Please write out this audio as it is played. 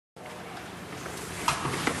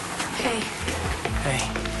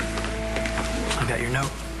got your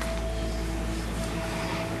note?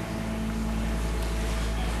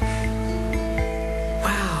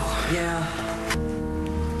 Wow. Yeah.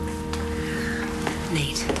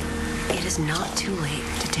 Nate, it is not too late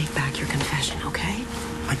to take back your confession, okay?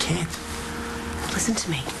 I can't. Listen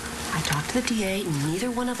to me. I talked to the DA.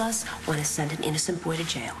 Neither one of us want to send an innocent boy to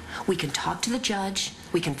jail. We can talk to the judge.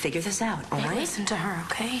 We can figure this out, all right? Listen to her,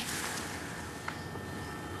 okay?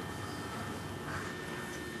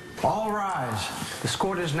 All rise. This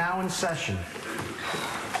court is now in session.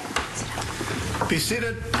 Be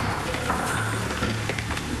seated.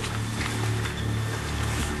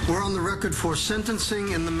 We're on the record for sentencing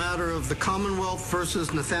in the matter of the Commonwealth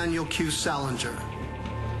versus Nathaniel Q. Salinger.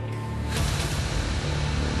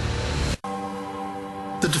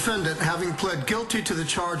 The defendant, having pled guilty to the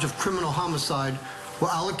charge of criminal homicide, will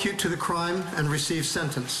allocute to the crime and receive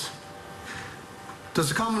sentence. Does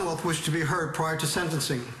the Commonwealth wish to be heard prior to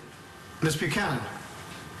sentencing? Ms. Buchanan.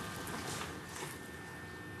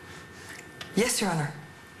 Yes, Your Honor.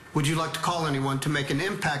 Would you like to call anyone to make an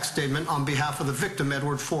impact statement on behalf of the victim,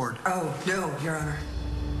 Edward Ford? Oh, no, Your Honor.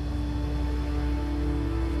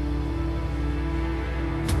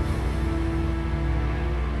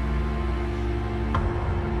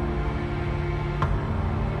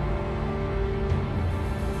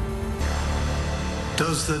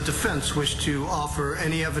 Does the defense wish to offer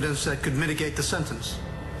any evidence that could mitigate the sentence?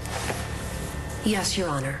 Yes, Your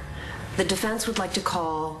Honor. The defense would like to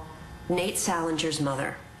call Nate Salinger's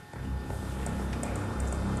mother,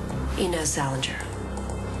 Inez Salinger.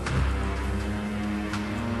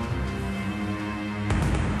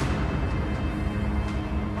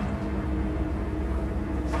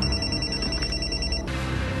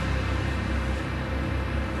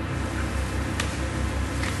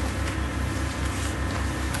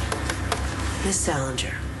 Miss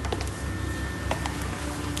Salinger,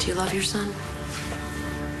 do you love your son?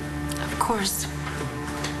 Of course.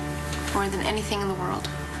 More than anything in the world.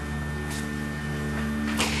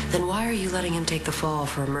 Then why are you letting him take the fall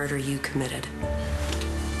for a murder you committed?